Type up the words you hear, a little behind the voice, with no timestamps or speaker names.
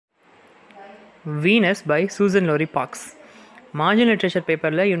Venus by Suzan Lori Parks. Marginal literature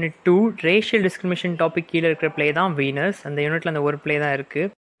paperல unit 2 racial discrimination topic கீழே இருக்கிற play தான் Venus. அந்த யூனிட்டில் அந்த ஒரு ப்ளே தான் இருக்குது.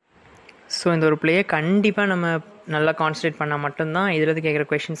 ஸோ இந்த ஒரு ப்ளேயை கண்டிப்பாக நம்ம நல்லா கான்சன்ட்ரேட் பண்ணால் மட்டும்தான் இதில் கேட்குற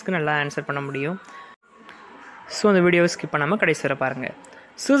கொஷின்ஸ்க்கு நல்லா ஆன்சர் பண்ண முடியும். ஸோ அந்த வீடியோவை ஸ்கிப் பண்ணாமல் கடைசி வரை பாருங்கள்.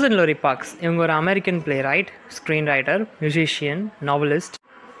 சூசன் லோரி பார்க்ஸ் இவங்க ஒரு American play right, screen writer, musician, novelist.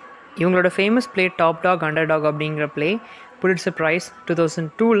 இவங்களோட famous play top talk under talk அப்படிங்கிற ப்ளே புலிட்சர் ப்ரைஸ்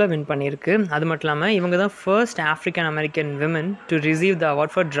 2002 வின் பண்ணியிருக்கு. அது மட்டும் இல்லாமல் இவங்க தான் first African American women to receive the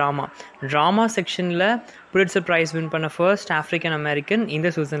award for drama செக்ஷனில் புலிட்சர் ப்ரைஸ் வின் பண்ண ஃபர்ஸ்ட் ஆஃப்ரிக்கன் அமெரிக்கன்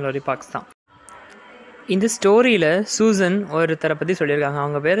இந்த சூசன் லோரி பார்க்ஸ் தான். இந்த ஸ்டோரியில் சூசன் ஒருத்தரை பற்றி சொல்லியிருக்காங்க.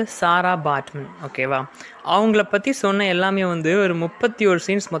 அவங்க பேர் சாரா பார்ட்மன். ஓகேவா? அவங்கள பற்றி சொன்ன எல்லாமே ஒரு 31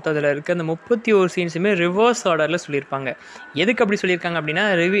 சீன்ஸ் மொத்தத்தில் இருக்குது. அந்த 31 சீன்ஸுமே ரிவர்ஸ் ஆர்டரில் சொல்லியிருப்பாங்க. எதுக்கு அப்படி சொல்லியிருக்காங்க அப்படின்னா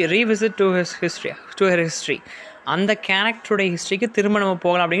ரீவிசிட் டு ஹர் ஹிஸ்ட்ரி. அந்த கேரக்டரோட ஹிஸ்ட்ரிக்கு திரும்ப நம்ம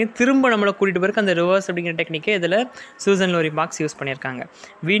போகலாம் அப்படிங்கிற திரும்ப நம்மளை கூட்டிகிட்டு போயிருக்கு அந்த ரிவர்ஸ் அப்படிங்கிற டெக்னிக்கே இதில் சூசன் லோரி பார்க்ஸ் யூஸ் பண்ணியிருக்காங்க.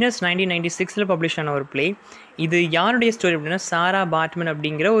 வீனஸ் 1996 பப்ளிஷ் ஆன ஒரு ப்ளே. இது யாருடைய ஸ்டோரி அப்படின்னா சாரா பார்ட்மன்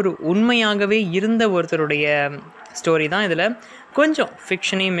அப்படிங்கிற ஒரு உண்மையாகவே இருந்த ஒருத்தருடைய ஸ்டோரி தான். இதில் கொஞ்சம்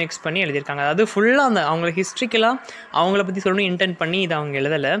ஃபிக்ஷனையும் மிக்ஸ் பண்ணி எழுதியிருக்காங்க. அதாவது ஃபுல்லாக அந்த அவங்கள ஹிஸ்ட்ரிக்கெல்லாம் அவங்கள பற்றி சொல்லணும் இன்டென்ட் பண்ணி இதை அவங்க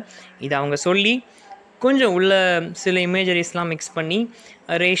எழுதலை. இதை அவங்க சொல்லி கொஞ்சம் உள்ள சில இமேஜரிஸ்லாம் மிக்ஸ் பண்ணி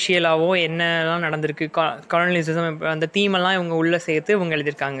ரேஷியலாவோ என்னெல்லாம் நடந்திருக்கு, காலனிசம் அந்த தீமெல்லாம் இவங்க உள்ளே சேர்த்து இவங்க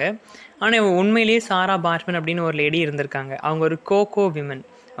எழுதியிருக்காங்க. ஆனால் இவங்க உண்மையிலேயே சாரா பார்ட்மன் அப்படின்னு ஒரு லேடி இருந்திருக்காங்க. அவங்க ஒரு கோகோ விமன்.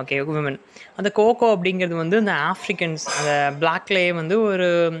 Okay, women. அந்த கோகோ அப்படிங்கிறது அந்த ஆஃப்ரிக்கன்ஸ் அந்த பிளாக்லேயே ஒரு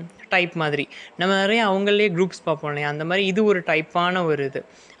டைப் மாதிரி நம்ம நிறைய அவங்களே குரூப்ஸ் பார்ப்போம் இல்லையா, அந்த மாதிரி இது ஒரு டைப்பான ஒரு இது.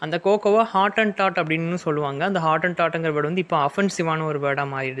 அந்த கோகோவை ஹாட் அண்ட் டாட் அப்படின்னு சொல்லுவாங்க. அந்த ஹாட் அண்ட் டாட்டுங்கிற வேர்டு இப்போ அஃபென்சிவான ஒரு வேர்டாக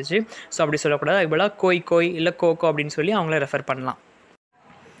மாறிடுச்சு. ஸோ அப்படி சொல்லக்கூடாது. அதுபோல் கோய் இல்லை கோகோ அப்படின்னு சொல்லி அவங்கள ரெஃபர் பண்ணலாம்.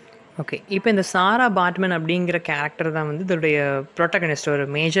 ஓகே, இப்போ இந்த சாரா பார்ட்மன் அப்படிங்கிற கேரக்டர் தான் இதோடைய ப்ரொட்டகனிஸ்ட், ஒரு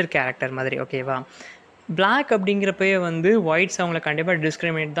மேஜர் கேரக்டர் மாதிரி. ஓகேவா? பிளாக் அப்படிங்கிறப்பயே ஒயிட்ஸ் அவங்கள கண்டிப்பாக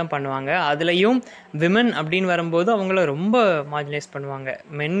டிஸ்கிரிமினேட் தான் பண்ணுவாங்க. அதுலேயும் விமன் அப்படின்னு வரும்போது அவங்கள ரொம்ப மார்ஜினைஸ் பண்ணுவாங்க.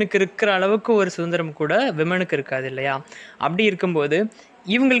 மென்னுக்கு இருக்கிற அளவுக்கு ஒரு சுதந்திரம் கூட விமனுக்கு இருக்காது இல்லையா? அப்படி இருக்கும்போது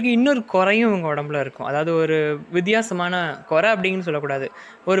இவங்களுக்கு இன்னொரு குறையும் இவங்க உடம்புல இருக்கும். அதாவது ஒரு வித்தியாசமான குறை அப்படின்னு சொல்லக்கூடாது,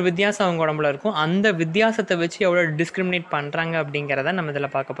 ஒரு வித்தியாசம் அவங்க உடம்புல இருக்கும். அந்த வித்தியாசத்தை வச்சு எவ்வளோ டிஸ்கிரிமினேட் பண்ணுறாங்க அப்படிங்கிறத நம்ம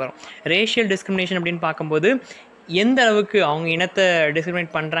இதில் பார்க்க போகிறோம். ரேஷியல் டிஸ்கிரிமினேஷன் அப்படின்னு பார்க்கும்போது எந்த அளவுக்கு அவங்க இனத்தை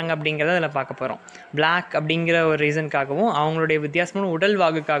டிஸ்கிரிமினேட் பண்ணுறாங்க அப்படிங்கிறத அதில் பார்க்க போகிறோம். பிளாக் அப்படிங்கிற ஒரு ரீசனுக்காகவும் அவங்களுடைய வித்தியாசமான உடல்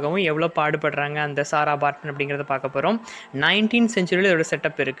வாகுக்காகவும் எவ்வளோ பாடுபடுறாங்க அந்த சாரா பார்ட்மன் அப்படிங்கிறத பார்க்க போகிறோம். 19th century இதோட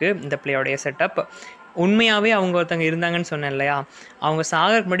செட்டப் இருக்குது. இந்த பிளேயோடைய செட்டப் உண்மையாகவே அவங்க ஒருத்தவங்க இருந்தாங்கன்னு சொன்னேன் இல்லையா, அவங்க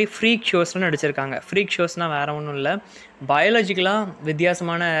சாகருக்கு முன்னாடி ஃப்ரீக் ஷோஸ்லாம் நடிச்சிருக்காங்க. ஃப்ரீக் ஷோஸ்னால் வேறு ஒன்றும் இல்லை, பயாலஜிக்கலாக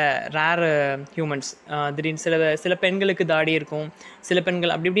வித்தியாசமான ரேர் ஹியூமன்ஸ். திடீர்னு சில பெண்களுக்கு தாடி இருக்கும், சில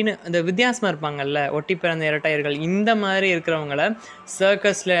பெண்கள் அப்படி இப்படின்னு இந்த வித்தியாசமாக இருப்பாங்கல்ல, ஒட்டி பிறந்த இரட்டையர்கள், இந்த மாதிரி இருக்கிறவங்கள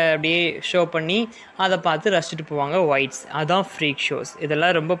சர்க்கஸில் அப்படியே ஷோ பண்ணி அதை பார்த்து ரசிச்சுட்டு போவாங்க ஒயிட்ஸ். அதுதான் ஃப்ரீக் ஷோஸ்.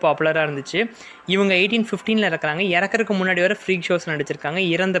 இதெல்லாம் ரொம்ப பாப்புலராக இருந்துச்சு. இவங்க 1815 இறக்குறாங்க. இறக்குறதுக்கு முன்னாடி வர ஃப்ரீக் ஷோஸ் நடிச்சிருக்காங்க.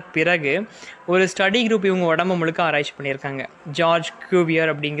 இறந்த பிறகு ஒரு ஸ்டடி குரூப் இவங்க உடம்பு முழுக்க ஆராய்ச்சி பண்ணியிருக்காங்க, ஜார்ஜ் கியூவியர்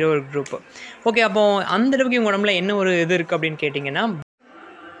அப்படிங்கிற ஒரு குரூப். ஓகே, அப்போ அந்த அளவுக்கு இவங்க உடம்புல என்ன ஒரு இது இருக்குது அப்படின்னு கேட்டிங்கன்னா,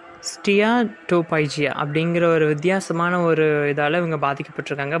 ஸ்டியாடோபைஜியா அப்படிங்கிற ஒரு வித்தியாசமான ஒரு இதால் இவங்க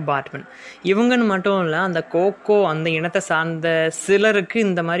பாதிக்கப்பட்டிருக்காங்க பார்ட்மன். இவங்கன்னு மட்டும் இல்லை, அந்த கோகோ அந்த இனத்தை சார்ந்த சிலருக்கு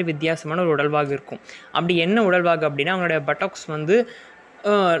இந்த மாதிரி வித்தியாசமான ஒரு உடல்வாகு இருக்கும். அப்படி என்ன உடல்வாகு அப்படின்னா அவங்களுடைய பட்டாக்ஸ்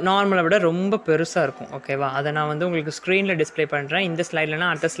நார்மலை விட ரொம்ப பெருசாக இருக்கும். ஓகேவா? அதை நான் உங்களுக்கு ஸ்க்ரீனில் டிஸ்பிளே பண்ணுறேன். இந்த ஸ்லைட்லனா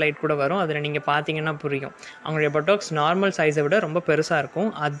அடுத்த ஸ்லைட் கூட வரும், அதில் நீங்கள் பார்த்தீங்கன்னா புரியும். அவங்களுடைய பட்டாக்ஸ் நார்மல் சைஸை விட ரொம்ப பெருசாக இருக்கும்.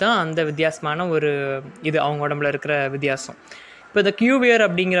 அதுதான் அந்த வித்தியாசமான ஒரு இது அவங்க உடம்புல இருக்கிற வித்தியாசம். இப்போ இந்த கியூவியர்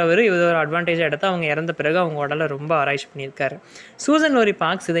அப்படிங்கிறவர் இது ஒரு அட்வான்டேஜாக எடுத்து அவங்க இறந்த பிறகு அவங்க உடலை ரொம்ப ஆராய்ச்சி பண்ணியிருக்காரு. சூசன் லோரி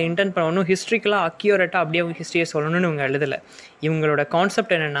பார்க்ஸ் இதை இன்டென்ட் பண்ணணும், ஹிஸ்ட்ரிக்கலாக அக்யூரேட்டாக அப்படியே அவங்க ஹிஸ்ட்ரியை சொல்லணும்னு இவங்க எழுதலை. இவங்களோட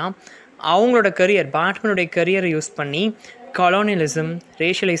கான்செப்ட் என்னென்னா, அவங்களோட கரியர், பார்ட்மனுடைய கரியரை யூஸ் பண்ணி காலோனியலிசம்,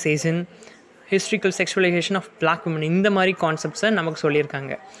 ரேஷியலைசேஷன், historical sexualisation of black women, இந்த மாதிரி கான்செப்ட்ஸை நமக்கு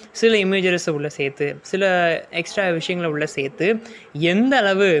சொல்லியிருக்காங்க. சில இமேஜஸை உள்ளே சேர்த்து, சில எக்ஸ்ட்ரா விஷயங்களை உள்ளே சேர்த்து எந்த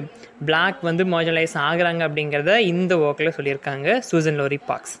அளவு பிளாக் மார்ஜினலைஸ் ஆகுறாங்க அப்படிங்கிறத இந்த ஒர்க்கில் சொல்லியிருக்காங்க சூசன் லோரி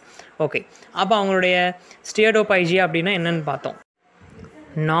பார்க்ஸ். ஓகே, அப்போ அவங்களுடைய ஸ்டியாடோபைஜியா அப்படின்னா என்னென்னு பார்த்தோம்.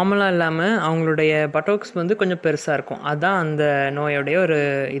 நார்மலாக இல்லாமல் அவங்களுடைய பட்டோக்ஸ் கொஞ்சம் பெருசாக இருக்கும். அதுதான் அந்த நோயோடைய ஒரு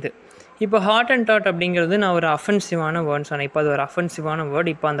இது. இப்போ ஹாட் அண்ட் டாட் அப்படிங்கிறது நான் ஒரு அஃபென்சிவான வேர்டு சொன்னேன். இப்போ அது ஒரு அஃபென்சிவான வேர்டு.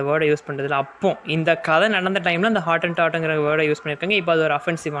 இப்போ அந்த வேர்டை யூஸ் பண்ணுறதில்ல. அப்போ இந்த கதை நடந்த டைமில் அந்த ஹாட் அண்ட் டாட்டுங்கிற வேர்டை யூஸ் பண்ணியிருக்காங்க. இப்போ அது ஒரு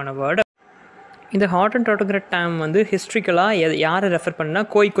அஃபென்சிவான வேர்டு. இந்த ஹாட் அண்ட் டாட்டுங்கிற டைம் ஹிஸ்ட்ரிக்கலாக யாரை ரெஃபர் பண்ணால்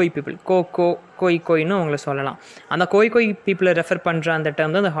கோய் பீப்புள், கோய்னு அவங்கள சொல்லலாம். அந்த கோய் பீப்புளை ரெஃபர் பண்ணுற அந்த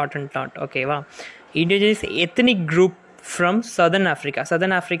டேர்ம் தான் இந்த ஹாட் அண்ட் டாட். ஓகேவா? Indigenous ethnic group from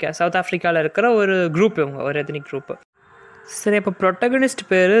south ஆஃப்ரிக்காவில் இருக்கிற ஒரு குரூப், இவங்க ஒரு எத்னிக் குரூப். சரி, அப்போ ப்ரொட்டகனிஸ்ட்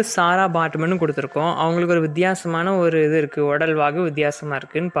பேர் சாரா பார்ட்மன்னு கொடுத்துருக்கோம். அவங்களுக்கு ஒரு வித்தியாசமான ஒரு இது இருக்குது, உடல்வாகு வித்தியாசமாக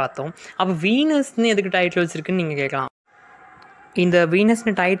இருக்குதுன்னு பார்த்தோம். அப்போ வீனஸ்ன்னு எதுக்கு டைட்டில் வச்சுருக்குன்னு நீங்கள் கேட்கலாம். இந்த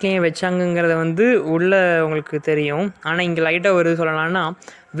வீனஸ்னு டைட்டில் ஏன் வச்சாங்கங்கிறத வந்து உள்ள உங்களுக்கு தெரியும். ஆனால் இங்கே லைட்டாக ஒரு சொல்லலாம்னா,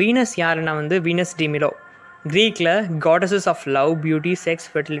 வீனஸ் யாருன்னா வந்து Venus D மிலோ, க்ரீக்கில் goddesses of love, beauty, sex,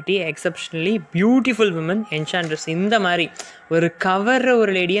 fertility, exceptionally beautiful women, enchantress, இந்த மாதிரி ஒரு கவர்ற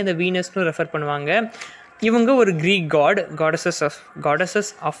ஒரு லேடியை அந்த வீனஸ்னு ரெஃபர் பண்ணுவாங்க. இவங்க ஒரு creek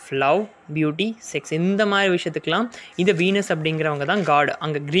goddesses of love, beauty, sex, இந்த மாதிரி விஷயத்துக்கெலாம் இந்த வீனஸ் அப்படிங்கிறவங்க தான் காட்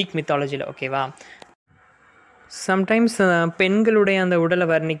அங்கே க்ரீக் மித்தாலஜியில். ஓகேவா? சம்டைம்ஸ் பெண்களுடைய அந்த உடலை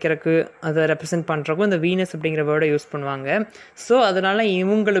வர்ணிக்கிறதுக்கு, அதை ரெப்ரசென்ட் பண்ணுறக்கும் இந்த வீனஸ் அப்படிங்கிற வேர்டை யூஸ் பண்ணுவாங்க. ஸோ அதனால்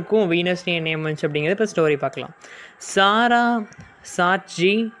இவங்களுக்கும் வீனஸ்னு நேம் வந்துச்சு அப்படிங்கிறத இப்போ ஸ்டோரி பார்க்கலாம். சாரா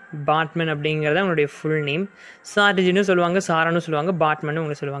சார்ஜி பார்ட்மன் அப்படிங்கிறது அவங்களுடைய ஃபுல் நேம். சார்ஜின்னு சொல்லுவாங்க, சாரான்னு சொல்லுவாங்க, பார்ட்மன்னு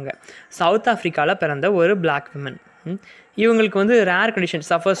அவங்க சொல்லுவாங்க. சவுத் ஆஃப்ரிக்காவில் பிறந்த ஒரு பிளாக் விமன். இவங்களுக்கு வந்து ரேர் கண்டிஷன்,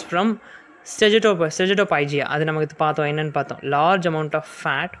 சஃபர்ஸ் ஃப்ரம் ஸ்டெஜட்டோபைஜியா. அது நமக்கு பார்த்தோம், என்னென்னு பார்த்தோம். Large amount of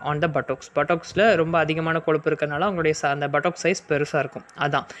fat on the பட்டோக்ஸில் ரொம்ப அதிகமான கொழுப்பு இருக்கிறதுனால அவங்களுடைய அந்த பட்டோக் சைஸ் பெருசாக இருக்கும்.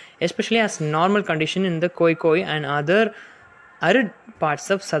 அதான் எஸ்பெஷலி ஆஸ் நார்மல் கண்டிஷன் இந்த கோய் and other அரிட் parts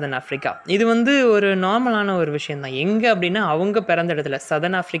of southern Africa. இது வந்து ஒரு நார்மலான ஒரு விஷயந்தான். எங்கே அப்படின்னா அவங்க பிறந்த இடத்துல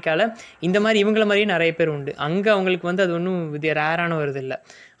சதர்ன் ஆஃப்ரிக்காவில் இந்த மாதிரி இவங்கள மாதிரியே நிறைய பேர் உண்டு. அங்கே அவங்களுக்கு வந்து அது ஒன்றும் ரேரான ஒரு இது இல்லை.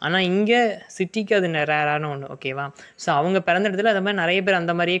 ஆனால் இங்கே சிட்டிக்கு அது ரேரான ஒன்று. ஓகேவா? ஸோ அவங்க பிறந்த இடத்துல அது மாதிரி நிறைய பேர்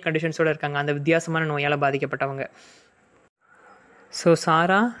அந்த மாதிரியே கண்டிஷன்ஸோடு இருக்காங்க, அந்த வித்தியாசமான நோயால் பாதிக்கப்பட்டவங்க. ஸோ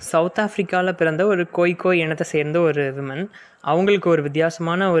சாரா சவுத் ஆஃப்ரிக்காவில் பிறந்த ஒரு கோய் இனத்தை சேர்ந்த ஒரு விமன். அவங்களுக்கு ஒரு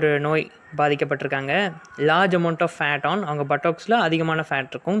வித்தியாசமான ஒரு நோய் பாதிக்கப்பட்டிருக்காங்க. Large amount of fat on அவங்க பட்டோக்ஸில் அதிகமான ஃபேட்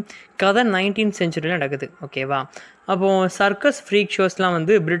இருக்கும். கதை 19th century நடக்குது. ஓகேவா? அப்போது சர்க்கஸ் ஃப்ரீக் ஷோஸ்லாம்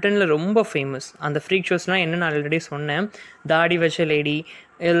வந்து பிரிட்டனில் ரொம்ப ஃபேமஸ். அந்த ஃப்ரீக் ஷோஸ்லாம் என்னென்னு ஆல்ரெடி சொன்னேன். தாடி வச்ச லேடி,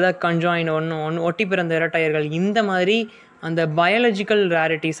 எல்லாம் கஞ்சாயின், ஒன்று ஒட்டி பிறந்த இரட்டையர்கள், இந்த மாதிரி அந்த பயாலஜிக்கல்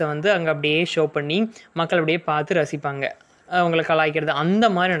ரேரிட்டிஸை வந்து அங்கே அப்படியே ஷோ பண்ணி மக்கள் அப்படியே பார்த்து ரசிப்பாங்க. அவங்களை கலாய்க்கிறது அந்த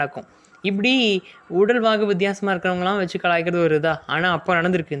மாதிரி நடக்கும். இப்படி உடல்வாகு வித்தியாசமாக இருக்கிறவங்களாம் வச்சு கலாய்க்கிறது ஒரு இதாக. ஆனால் அப்போ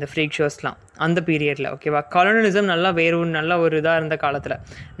நடந்திருக்கு இந்த ஃப்ரீக் ஷோஸ்லாம் அந்த பீரியடில். ஓகேவா? காலனிசம் நல்லா நல்ல ஒரு இதாக இருந்த காலத்தில்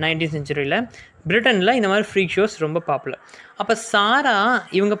 19th century பிரிட்டனில் இந்த மாதிரி ஃப்ரீக் ஷோஸ் ரொம்ப பாப்புலர். அப்போ சாரா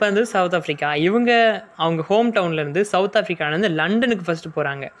இவங்க பிறந்தது சவுத் ஆஃப்ரிக்கா. அவங்க ஹோம் டவுன்லேருந்து சவுத் ஆஃப்ரிக்காலேருந்து லண்டனுக்கு ஃபஸ்ட்டு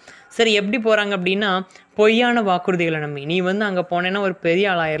போகிறாங்க. சரி, எப்படி போகிறாங்க அப்படின்னா, பொய்யான வாக்குறுதிகளை நம்பி, நீ வந்து அங்கே போனேன்னா ஒரு பெரிய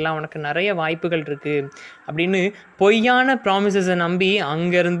ஆளாயிரலாம், உனக்கு நிறைய வாய்ப்புகள் இருக்குது அப்படின்னு பொய்யான ப்ராமிசஸை நம்பி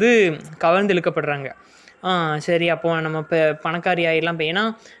அங்கேருந்து கவர்ந்து இழுக்கப்படுறாங்க. சரி, அப்போது நம்ம இப்போ பணக்காரி ஆகிடலாம், ஏன்னா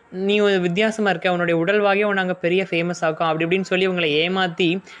நீ ஒரு வித்தியாசமாக இருக்க, உன்னுடைய உடல்வாகவே உன்னை அங்கே பெரிய ஃபேமஸ் ஆகும் அப்படி இப்படின்னு சொல்லி இவங்களை ஏமாற்றி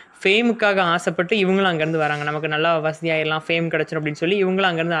ஃபேமுக்காக ஆசைப்பட்டு இவங்களும் அங்கேருந்து வராங்க. நமக்கு நல்லா வசதியாகிடலாம், ஃபேம் கிடச்சிடும் அப்படின்னு சொல்லி இவங்களும்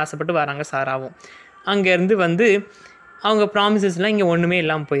அங்கேருந்து ஆசைப்பட்டு வராங்க. சாராவும் அங்கேருந்து வந்து அவங்க ப்ராமிசஸ்லாம் இங்கே ஒன்றுமே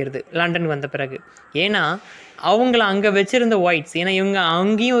இல்லாமல் போயிடுது லண்டன் வந்த பிறகு. ஏன்னா அவங்கள அங்கே வச்சுருந்த ஒயிட்ஸ், ஏன்னா இவங்க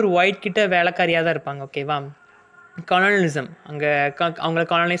அங்கேயும் ஒரு ஒயிட் கிட்ட வேலைக்காரியாக தான் இருப்பாங்க. ஓகேவா? காலனிசம் அங்கே அவங்கள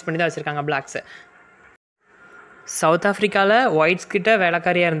காலனைஸ் பண்ணி தான் வச்சுருக்காங்க பிளாக்ஸை. சவுத் ஆஃப்ரிக்காவில் ஒயிட்ஸ் கிட்ட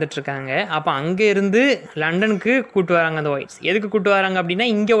வேலைக்காரியாக இருந்துகிட்ருக்காங்க. அப்போ அங்கே இருந்து லண்டனுக்கு கூட்டு வராங்க அந்த ஒயிட்ஸ். எதுக்கு கூட்டு வராங்க அப்படின்னா,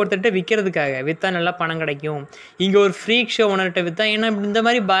 இங்கே ஒருத்தர்கிட்ட விற்கிறதுக்காக. விற்றா நல்லா பணம் கிடைக்கும், இங்கே ஒரு ஃப்ரீக் ஷோ ஓனர்கிட்ட விற்றா, ஏன்னா இந்த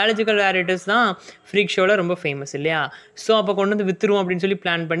மாதிரி பயாலஜிக்கல் ரேரிட்டிஸ் தான் ஃப்ரீக் ஷோவில் ரொம்ப ஃபேமஸ் இல்லையா? ஸோ அப்போ கொண்டு வந்து விற்றுருவோம் அப்படின்னு சொல்லி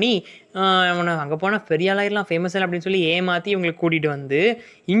பிளான் பண்ணி, அங்கே போனால் பெரிய ஆளாயிரலாம், ஃபேமஸ் இல்லை அப்படின்னு சொல்லி ஏமாற்றி இவங்களை கூட்டிகிட்டு வந்து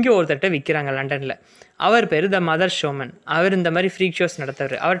இங்கே ஒருத்தர்கிட்ட விற்கிறாங்க லண்டனில். அவர் பேர் த மதர் ஷோமன். அவர் இந்த மாதிரி ஃப்ரீக் ஷோஸ்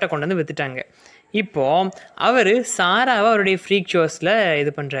நடத்துவார். அவர்கிட்ட கொண்டு வந்து விற்றுட்டாங்க. இப்போது அவர் சாராவை அவருடைய ஃப்ரீக் ஷோஸில்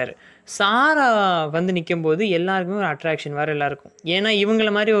இது பண்ணுறாரு. சாரா வந்து நிற்கும்போது எல்லாருக்குமே ஒரு அட்ராக்ஷன் வர எல்லாருக்கும். ஏன்னா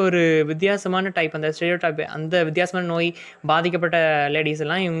இவங்கள மாதிரி ஒரு வித்தியாசமான டைப், அந்த ஸ்டெரியோடைப், அந்த வித்தியாசமான நோய் பாதிக்கப்பட்ட லேடிஸ்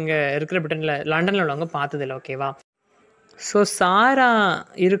எல்லாம் இவங்க இருக்கிற பிரிட்டனில் லண்டனில் உள்ளவங்க பார்த்ததில்ல. ஓகேவா? ஸோ சாரா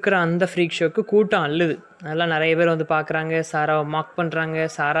இருக்கிற அந்த ஃப்ரீக் ஷோக்கு கூட்டம் அள்ளுது. அதெல்லாம் நிறைய பேர் வந்து பார்க்குறாங்க, சாராவை மார்க் பண்ணுறாங்க,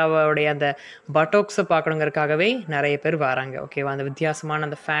 சாராவோடைய அந்த பட்டோக்ஸை பார்க்கணுங்கிறதுக்காகவே நிறைய பேர் வராங்க. ஓகேவா? அந்த வித்தியாசமான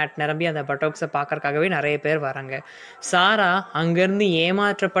அந்த ஃபேட் நிரம்பி அந்த பட்டோக்ஸை பார்க்கறதுக்காகவே நிறைய பேர் வராங்க. சாரா அங்கேருந்து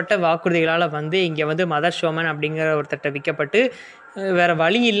ஏமாற்றப்பட்ட வாக்குறுதிகளால் வந்து இங்கே வந்து மதர் ஷோமன் அப்படிங்கிற ஒருத்தட்ட விற்கப்பட்டு வேறு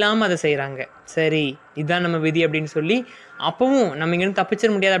வழி இல்லாமல் அதை செய்கிறாங்க. சரி, இதுதான் நம்ம விதி அப்படின்னு சொல்லி, அப்பவும் நம்ம இங்கேருந்து தப்பிச்சிட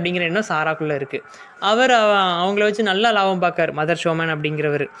முடியாது அப்படிங்கிற எண்ணம் சாராக்குள்ளே இருக்குது. அவங்கள வச்சு நல்லா லாபம் பார்க்கார் மதர் ஷோமன்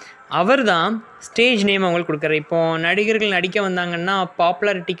அப்படிங்கிறவர். அவர் தான் ஸ்டேஜ் நேம் அவங்களுக்கு கொடுக்குறாரு. இப்போது நடிகர்கள் நடிக்க வந்தாங்கன்னா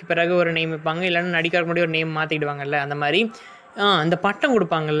பாப்புலாரிட்டிக்கு பிறகு ஒரு நேம் வைப்பாங்க, இல்லைன்னா நடிக்கிறதுக்கு முன்னாடி ஒரு நேம் மாற்றிக்கிடுவாங்கல்ல, அந்த மாதிரி இந்த பட்டம்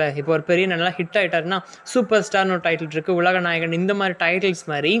கொடுப்பாங்கல்ல, இப்போ ஒரு பெரிய நல்லா ஹிட் ஆகிட்டாருன்னா சூப்பர் ஸ்டார்னு ஒரு டைட்டில் இருக்குது, உலக நாயகன், இந்த மாதிரி டைட்டில்ஸ்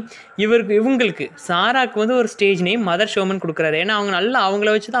மாதிரி இவங்களுக்கு சாராக்கு வந்து ஒரு ஸ்டேஜ் நேம் மதர் ஷோமன் கொடுக்குறாரு. ஏன்னா அவங்க நல்லா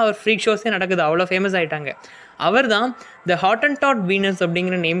அவங்கள வச்சு தான் அவர் ஃப்ரீக் ஷோஸே நடக்குது, அவ்வளோ ஃபேமஸ் ஆகிட்டாங்க. அவர் தான் த ஹாட்டன்டாட் வீனஸ்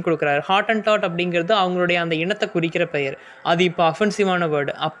அப்படிங்கிற நேம் கொடுக்குறாரு. ஹாட்டன்டாட் அப்படிங்கிறது அவங்களுடைய அந்த இனத்தை குறிக்கிற பெயர். அது இப்போ அஃபென்சிவான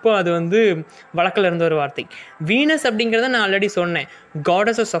வேர்டு, அப்போ அது வந்து வழக்கில் இருந்த ஒரு வார்த்தை. வீனஸ் அப்படிங்கிறத நான் ஆல்ரெடி சொன்னேன்,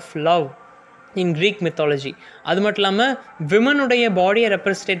 goddesses of love in creek mythology. அது மட்டும் இல்லாமல் விமனுடைய பாடியை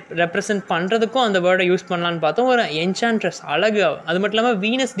ரெப்ரசன்ட் பண்ணுறதுக்கும் அந்த வேர்டை யூஸ் பண்ணலான்னு பார்த்தோம். ஒரு என்சான்ட்ரஸ், அழகு. அது மட்டும் இல்லாமல்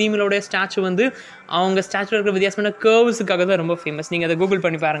வீனஸ் டீமிலோடைய ஸ்டாச்சு வந்து அவங்க ஸ்டாச்சுவில் இருக்கிற வித்தியாசமான கேர்வ்ஸுக்காக தான் ரொம்ப ஃபேமஸ். நீங்கள் அதை கூகுள்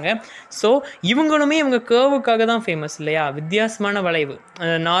பண்ணி பாருங்கள். ஸோ இவங்களுமே இவங்க கேர்வுக்காக தான் ஃபேமஸ் இல்லையா, வித்தியாசமான வளைவு.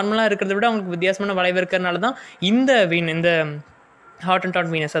 நார்மலாக இருக்கிறத விட அவங்களுக்கு வித்தியாசமான வளைவு இருக்கிறதுனால தான் இந்த ஹாட்டன்டாட்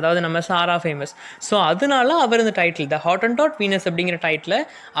வீனஸ், அதாவது நம்ம சாரா ஃபேமஸ். ஸோ அதனால அவர் இந்த டைட்டில் த ஹாட்டன்டாட் வீனஸ் அப்படிங்கிற டைட்டில்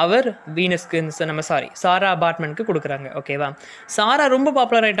அவர் வீனஸ்க்கு சாரா அபார்ட்மெண்ட்க்கு கொடுக்குறாங்க. ஓகேவா, சாரா ரொம்ப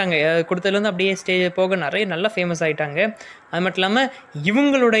பாப்புலர் ஆகிட்டாங்க. கொடுத்ததுலேருந்து அப்படியே ஸ்டேஜ் போக நிறைய நல்லா ஃபேமஸ் ஆகிட்டாங்க. அது மட்டும் இல்லாமல்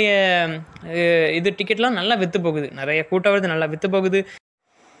இவங்களுடைய டிக்கெட்லாம் நல்லா விற்று போகுது, நிறைய கூட்டம் வருது, நல்லா விற்று போகுது.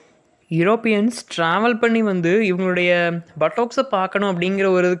 யூரோப்பியன்ஸ் ட்ராவல் பண்ணி வந்து இவங்களுடைய பட்டாக்ஸை பார்க்கணும் அப்படிங்கிற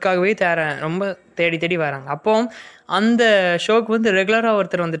ஒரு இதுக்காகவே ரொம்ப தேடி வராங்க. அப்போ அந்த ஷோக்கு வந்து ரெகுலராக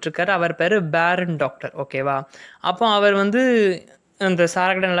ஒருத்தர் வந்துட்டுருக்காரு, அவர் பேர் பேரன் டாக்டர். ஓகேவா, அப்போ அவர் வந்து அந்த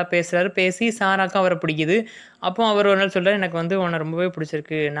சாராக்கிட்ட நல்லா பேசி சாராக்கும் அவரை பிடிக்குது. அப்போ அவர் ஒரு நாள் சொல்கிறார், எனக்கு வந்து உன்னை ரொம்பவே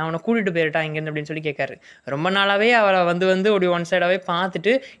பிடிச்சிருக்கு, நான் உன்னை கூட்டிகிட்டு போயிட்டா இங்கேருந்து அப்படின்னு சொல்லி கேட்காரு. ரொம்ப நாளாகவே அவரை வந்து ஒரு ஒன் சைடாகவே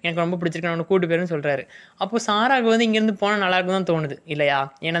பார்த்துட்டு எனக்கு ரொம்ப பிடிச்சிருக்கு, நான் உன்னை கூட்டிட்டு போயிருன்னு சொல்கிறாரு. அப்போ சாராவுக்கு வந்து இங்கேருந்து போனால் நல்லாயிருக்கும் தான் தோணுது இல்லையா,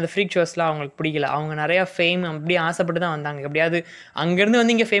 ஏன்னா அந்த ஃப்ரீக் ஷோஸ்லாம் அவங்களுக்கு பிடிக்கல. அவங்க நிறையா ஃபேம் அப்படியே ஆசைப்பட்டு தான் வந்தாங்க, எப்படியாவது அங்கேருந்து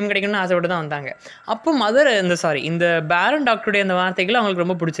வந்து இங்கே ஃபேம் கிடைக்கணும்னு ஆசைப்பட்டு தான் வந்தாங்க. அப்போ இந்த பேரன் டாக்டருடைய அந்த வார்த்தைகள் அவங்களுக்கு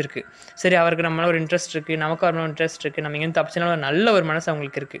ரொம்ப பிடிச்சிருக்கு. சரி, அவருக்கு நம்மளால ஒரு இன்ட்ரெஸ்ட் இருக்குது, நமக்கு ஒரு இன்ட்ரெஸ்ட் இருக்குது, நம்ம இங்கேருந்து தப்பிச்சனால ஒரு நல்ல ஒரு மனசு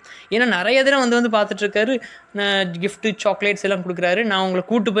அவங்களுக்கு இருக்குது. ஏன்னா நிறைய தினம் வந்து பார்த்துட்ருக்காரு, கிஃப்ட்டு சாக்லேட்ஸ் எல்லாம் கொடுக்குறாரு, நான் உங்களை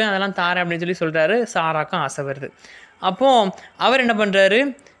கூட்டு போய் அதெல்லாம் தாரேன் அப்படின்னு சொல்கிறாரு. சாராக்கும் ஆசை வருது. அப்போது அவர் என்ன பண்ணுறாரு,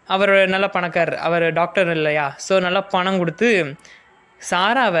 அவர் நல்லா பணக்காரர், அவர் டாக்டர் இல்லையா, ஸோ நல்லா பணம் கொடுத்து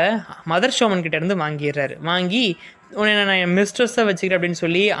சாராவை மதர் ஷோமன் கிட்டேருந்து வாங்கி உன்னை நான் என் மிஸ்ட்ரஸை வச்சுக்கிறேன் அப்படின்னு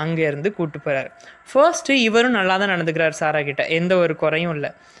சொல்லி அங்கேருந்து கூப்பிட்டு போகிறார். ஃபர்ஸ்ட்டு இவரும் நல்லா தான் நடந்துக்கிறார் சாரா கிட்ட, எந்த ஒரு குறையும்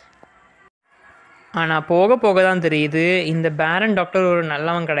இல்லை. ஆனால் போக தான் தெரியுது இந்த பேரன் டாக்டர் ஒரு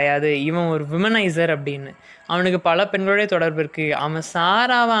நல்லவன் கிடையாது, இவன் ஒரு விமனைசர் அப்படின்னு. அவனுக்கு பல பெண்களுடைய தொடர்பு இருக்குது. அவன்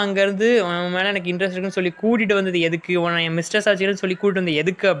சாராவை அங்கேருந்து அவன் மேலே எனக்கு இன்ட்ரெஸ்ட் இருக்குன்னு சொல்லி கூட்டிகிட்டு வந்தது எதுக்கு, உன்னை என் மிஸ்டர்ஸ் ஆச்சுன்னு சொல்லி கூட்டிட்டு வந்தது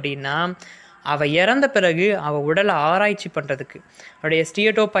எதுக்கு அப்படின்னா, அவள் இறந்த பிறகு அவள் உடலை ஆராய்ச்சி பண்ணுறதுக்கு, அவளுடைய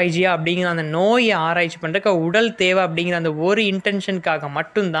ஸ்டியோடோபைஜியா அப்படிங்கிற அந்த நோயை ஆராய்ச்சி பண்ணுறதுக்கு உடல் தேவை அப்படிங்கிற அந்த ஒரு இன்டென்ஷனுக்காக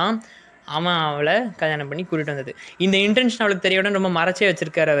மட்டும்தான் அவன் அவளை கல்யாணம் பண்ணி கூட்டிகிட்டு வந்தது. இந்த இன்டென்ஷன் அவளுக்கு தெரியவுடன் ரொம்ப மறைச்சே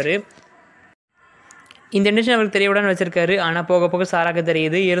வச்சுருக்காரு அவர். இந்த இன்டென்ஷன் அவருக்கு தெரியவுடன் வச்சுருக்காரு. ஆனால் போக சாராக்கு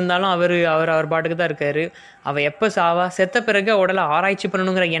தெரியுது. இருந்தாலும் அவர் பாட்டுக்கு தான் இருக்கார். அவள் எப்போ செத்த பிறகு உடலை ஆராய்ச்சி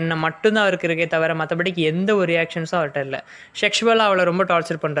பண்ணணுங்கிற எண்ணம் மட்டும்தான் அவருக்கு இருக்கே தவிர மற்றபடிக்கு எந்த ஒரு ரியாக்ஷன்ஸும் அவர்கிட்ட இல்லை. செக்ஷுவலாக அவளை ரொம்ப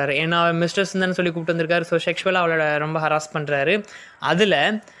டார்ச்சர் பண்ணுறாரு. ஏன்னா அவள் மிஸ்டர்ஸ் தானே சொல்லி கூப்பிட்டு வந்திருக்காரு. ஸோ செக்ஷுவலாக அவளை ரொம்ப ஹராஸ் பண்ணுறாரு. அதில்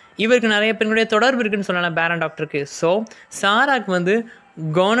இவருக்கு நிறைய பெண்களுடைய தொடர்பு இருக்குதுன்னு சொன்னால பேரன் டாக்டருக்கு. ஸோ சாராக்கு வந்து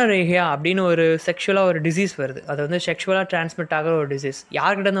கோனரேஹியா அப்படின்னு ஒரு செக்ஷுவலாக ஒரு டிசீஸ் வருது. அது வந்து செக்ஷுவலாக டிரான்ஸ்மிட் ஆகிற ஒரு டிசீஸ்.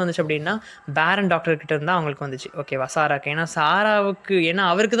 யார்கிட்டேருந்து வந்துச்சு அப்படின்னா பேரன் டாக்டர்கிட்ட இருந்தால் அவங்களுக்கு வந்துச்சு. ஓகேவா, சாராக்கு. ஏன்னா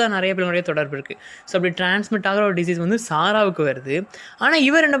அவருக்கு தான் நிறைய பேருடைய தொடர்பு இருக்குது. ஸோ அப்படி டிரான்ஸ்மிட் ஆகிற ஒரு டிசீஸ் வந்து சாராவுக்கு வருது. ஆனால்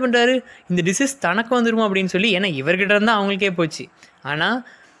இவர் என்ன பண்ணுறாரு, இந்த டிசீஸ் தனக்கு வந்துருமோ அப்படின்னு சொல்லி, ஏன்னா இவர்கிட்ட இருந்தால் அவங்களுக்கே போச்சு. ஆனால்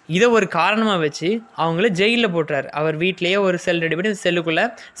இதை ஒரு காரணமாக வச்சு அவங்கள ஜெயிலில் போட்டுறாரு. அவர் வீட்டிலேயே ஒரு செல் ரெடி பண்ணி செல்லுக்குள்ளே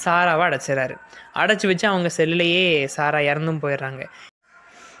சாராவை அடைச்சி வச்சு அவங்க செல்லுலேயே சாரா இறந்தும் போயிடுறாங்க.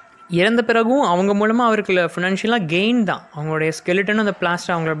 இறந்த பிறகும் அவங்க மூலமாக அவருக்கு ஃபினான்ஷியலாக கெயின் தான். அவங்களுடைய ஸ்கெலிட்டனும் அந்த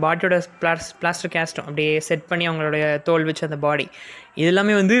அவங்களோட பாடியோட பிளாஸ்டர் கேஸ்டும் அப்படியே செட் பண்ணி அவங்களுடைய தோல் வச்சு அந்த பாடி இது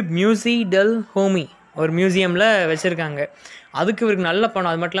எல்லாமே வந்து டெல் ஹோமி ஒரு மியூசியமில் வச்சுருக்காங்க. அதுக்கு இவருக்கு நல்ல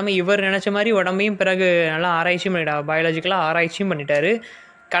பணம். அது மட்டும் இல்லாமல் இவர் நினச்ச மாதிரி உடம்பையும் பிறகு நல்லா ஆராய்ச்சியும் பண்ணிட்டார், பயாலஜிக்கலாக ஆராய்ச்சியும் பண்ணிட்டார்.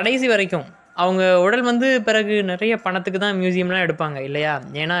 கடைசி வரைக்கும் அவங்க உடல் வந்து பிறகு நிறைய பணத்துக்கு தான் மியூசியம்லாம் எடுப்பாங்க இல்லையா,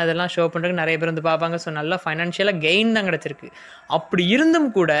 ஏன்னா அதெல்லாம் ஷோ பண்ணுறதுக்கு நிறைய பேர் வந்து பார்ப்பாங்க. ஸோ நல்லா ஃபைனான்ஷியலாக கெயின் தான் கிடச்சிருக்கு. அப்படி இருந்தும்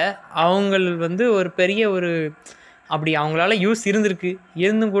கூட அவங்க வந்து ஒரு பெரிய அப்படி அவங்களால யூஸ்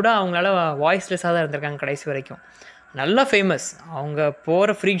இருந்தும் கூட அவங்களால வாய்ஸ்லெஸ்ஸாக தான் இருந்திருக்காங்க கடைசி வரைக்கும். நல்லா ஃபேமஸ். அவங்க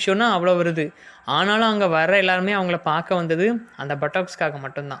போகிற ஃப்ரீக் ஷோன்னா அவ்வளோ வருது. ஆனாலும் அங்கே வர்ற எல்லாருமே அவங்கள பார்க்க வந்தது அந்த பட்டாக்ஸ்க்காக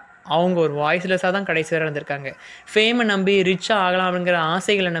மட்டும்தான். அவங்க ஒரு வாய்ஸ்லெஸ்ஸாக தான் கடைசி வரை இருந்திருக்காங்க. ஃபேமை நம்பி ரிச்சாக ஆகலாம் அப்படிங்கிற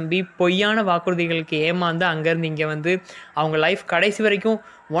ஆசைகளை நம்பி பொய்யான வாக்குறுதிகளுக்கு ஏமாந்து அங்கேருந்து இங்கே வந்து அவங்க லைஃப் கடைசி வரைக்கும்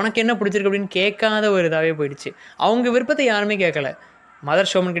உனக்கு என்ன பிடிச்சிருக்கு அப்படின்னு கேட்காத ஒரு இதாகவே போயிடுச்சு. அவங்க விருப்பத்தை யாருமே கேட்கல. மதர்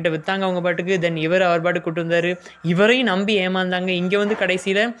ஷோமன் கிட்ட விற்றாங்க அவங்க பாட்டுக்கு. தென் அவர் பாட்டுக்கு கூட்டு வந்தார். இவரையும் நம்பி ஏமாந்தாங்க. இங்கே வந்து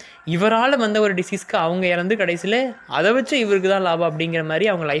கடைசியில் இவரால் வந்த ஒரு டிசீஸ்க்கு அவங்க இறந்து கடைசியில் அதை வச்சு இவருக்கு தான் லாபம் அப்படிங்கிற மாதிரி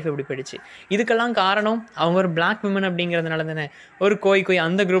அவங்க லைஃப் எப்படி போயிடுச்சு. இதுக்கெல்லாம் காரணம் அவங்க ஒரு பிளாக் விமன் அப்படிங்கிறதுனால தானே. ஒரு கோய்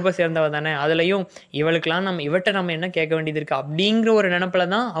அந்த குரூப்பை சேர்ந்தவ தானே. அதுலேயும் இவளுக்கெல்லாம் இவட்ட நம்ம என்ன கேட்க வேண்டியது இருக்குது அப்படிங்கிற ஒரு நினப்பில்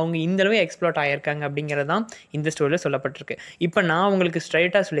தான் அவங்க இந்தளவு எக்ஸ்ப்ளோர்ட் ஆகியிருக்காங்க அப்படிங்கிறது தான் இந்த ஸ்டோரியில் சொல்லப்பட்டிருக்கு. இப்போ நான் உங்களுக்கு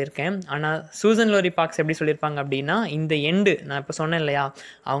ஸ்ட்ரைட்டாக சொல்லியிருக்கேன். ஆனால் சூசன் லோரி பார்க்ஸ் எப்படி சொல்லியிருப்பாங்க அப்படின்னா, இந்த எண்டு நான் இப்போ சொன்னேன் இல்லையா,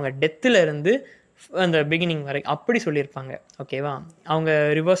 அவங்க டெத்தில் இருந்து அந்த பிகினிங் வரை அப்படி சொல்லியிருப்பாங்க. ஓகேவா, அவங்க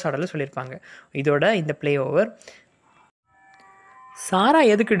ரிவர்ஸ் ஆர்டரில் சொல்லியிருப்பாங்க. இதோட இந்த ப்ளே ஓவர். சாரா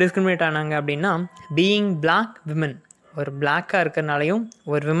எதுக்கு டிஸ்கிரிமினேட் ஆனாங்க அப்படின்னா, பீயிங் பிளாக் விமன், ஒரு பிளாக்காக இருக்கிறதுனாலையும்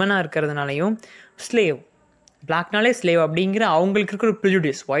ஒரு விமனாக இருக்கிறதுனாலையும் ஸ்லேவ், பிளாக்னாலே ஸ்லேவ் அப்படிங்கிற அவங்களுக்கு இருக்கிற ஒரு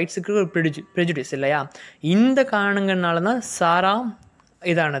ப்ரிஜுடிஸ், ஒயிட்ஸுக்கு இருக்கிற ஒரு ப்ரிஜுடிஸ் இல்லையா, இந்த காரணங்கள்னால தான் சாரா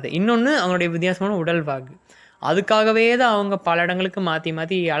இதானது. இன்னொன்று அவங்களுடைய வித்தியாசமான உடல்வாகு, அதுக்காகவே தான் அவங்க பல இடங்களுக்கு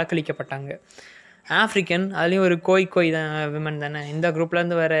மாற்றி அலக்களிக்கப்பட்டாங்க. ஆஃப்ரிக்கன், அதுலேயும் ஒரு கோய் தான் விமன் தானே, இந்த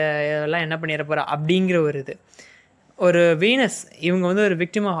குரூப்லேருந்து வேறு எல்லாம் என்ன பண்ணிட போகிறா அப்படிங்கிற ஒரு இது. ஒரு வீனஸ் இவங்க வந்து ஒரு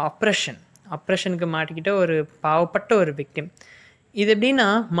விக்டிம் ஆஃப் அப்ரெஷனுக்கு மாட்டிக்கிட்ட ஒரு பாவப்பட்ட ஒரு விக்டிம். இது எப்படின்னா,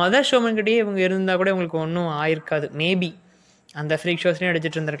 மதர் ஷோமன்கிட்டயே இவங்க இருந்தால் கூட இவங்களுக்கு ஒன்றும் ஆயிருக்காது. மேபி அந்த ஃப்ரீக் ஷோஸ்லேயும்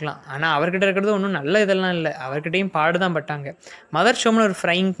அடிச்சிட்டு இருந்திருக்கலாம். ஆனால் அவர்கிட்ட இருக்கிறது ஒன்றும் நல்ல இதெல்லாம் இல்லை. அவர்கிட்டையும் பாடுதான் பட்டாங்க. மதர் ஷோமன் ஒரு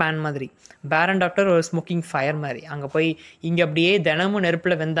ஃப்ரைங் பேன் மாதிரி, பேரன் டாக்டர் ஒரு ஸ்மோக்கிங் ஃபயர் மாதிரி. அங்கே போய் இங்கே அப்படியே தினமும்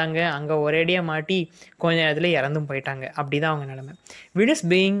நெருப்பில் வெந்தாங்க. அங்கே ஒரேடியாக மாட்டி கொஞ்ச நேரத்தில் இறந்தும் போயிட்டாங்க. அப்படி தான் அவங்க நிலைமை. Venus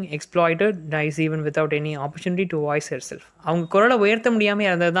being exploited dies even without any opportunity to voice her self. அவங்க குரலை உயர்த்த முடியாமல்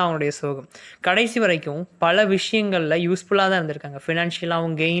இறந்தது தான் அவங்களுடைய சோகம். கடைசி வரைக்கும் பல விஷயங்களில் யூஸ்ஃபுல்லாக தான் இருந்திருக்காங்க.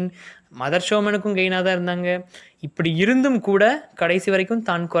 ஃபினான்ஷியலாகவும் கெயின், மதர் ஷோமனுக்கும் கெயினாக தான் இருந்தாங்க. இப்படி இருந்தும் கூட கடைசி வரைக்கும்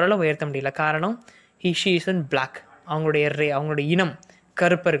தான் குரலை உயர்த்த முடியல. காரணம், ஷீ இஸ் அண்ட் பிளாக். அவங்களுடைய இனம்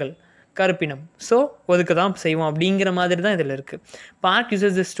கருப்பினம். ஸோ ஒதுக்க தான் செய்வோம் அப்படிங்கிற மாதிரி தான் இதில் இருக்குது. Park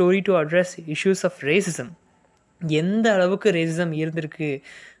uses the story to address issues of racism. எந்த அளவுக்கு ரேசிசம் இருந்திருக்கு,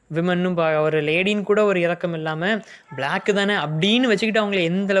 விமன்னும் ஒரு லேடின்னு கூட ஒரு இறக்கம் இல்லாமல் பிளாக்கு தானே அப்படின்னு வச்சுக்கிட்டு அவங்களை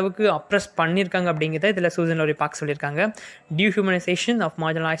எந்த அளவுக்கு அப்ரெஸ் பண்ணியிருக்காங்க அப்படிங்கிறத இதில் சூசன் லோரி பார்க்ஸ் சொல்லியிருக்காங்க. டிஹியூமனைசேஷன் of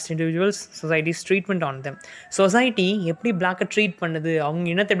marginalised individuals, societies treatment on them. Society எப்படி பிளாக்கை ட்ரீட் பண்ணுது, அவங்க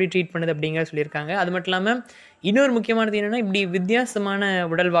இனத்தை எப்படி ட்ரீட் பண்ணுது அப்படிங்கிற சொல்லியிருக்காங்க. அது மட்டும் இல்லாமல் இன்னொரு முக்கியமானது என்னென்னா, இப்படி வித்தியாசமான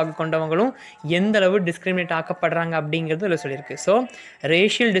உடல்வாகு கொண்டவங்களும் எந்த அளவு டிஸ்கிரிமினேட் ஆக்கப்படுறாங்க அப்படிங்கிறது இதில் சொல்லியிருக்கு. ஸோ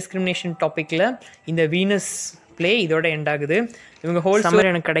ரேஷியல் டிஸ்கிரிமினேஷன் டாப்பிக்கில் இந்த வீனஸ் ப்ளே இதோட எண்ட் ஆகுது. இவங்க ஹோல் சம்மர்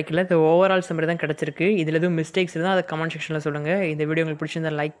எனக்கு கிடைக்கல, இது ஓவரால் சம்மர் தான் கிடச்சிருக்கு. இதில் எதுவும் மிஸ்டேக்ஸ் இருந்தால் அதை கமெண்ட் செக்ஷனில் சொல்லுங்கள். இந்த வீடியோ உங்களுக்கு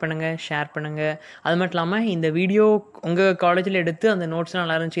பிடிச்சிருந்தால் லைக் பண்ணுங்கள், ஷேர் பண்ணுங்கள். அது மட்டும் இல்லாமல் இந்த வீடியோ உங்கள் காலேஜில் எடுத்து அந்த நோட்ஸ்லாம்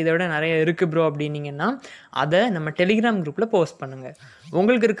நல்லா இருந்துச்சு, இதை விட நிறைய இருக்குது ப்ரோ அப்படின்னீங்கன்னா அதை நம்ம டெலிகிராம் குரூப்பில் போஸ்ட் பண்ணுங்கள்.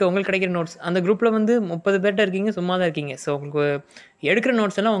 உங்களுக்கு கிடைக்கிற நோட்ஸ் அந்த குரூப்பில் வந்து 30 பேர்கிட்ட இருக்கீங்க, சும்மா தான் இருக்கீங்க. ஸோ உங்களுக்கு எடுக்கிற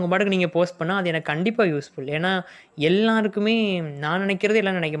நோட்ஸ் எல்லாம் உங்கள் பாட்டுக்கு நீங்கள் போஸ்ட் பண்ணால் அது எனக்கு கண்டிப்பாக யூஸ்ஃபுல். ஏன்னா எல்லாருக்குமே நான் நினைக்கிறது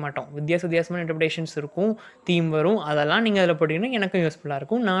எல்லாம் நினைக்க மாட்டோம். வித்தியாசமான இன்டர்பிரேஷன்ஸ் இருக்கும், தீம் வரும். அதெல்லாம் நீங்கள் அதில் போட்டிங்கன்னா எனக்கும் யூஸ்ஃபுல்லாக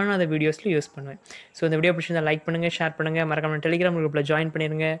இருக்கும். நானும் அதை வீடியோஸில் யூஸ் பண்ணுவேன். ஸோ இந்த வீடியோ பிடிச்சிருந்தால் லைக் பண்ணுங்கள், ஷேர் பண்ணுங்கள், மறக்காமல் டெலிகிராம் குரூப்பில் ஜாயின்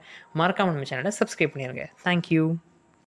பண்ணிடுங்க. மறக்காமல் நம்ம சேனலை சப்ஸ்கிரைப் பண்ணிடுங்க. தேங்க்யூ.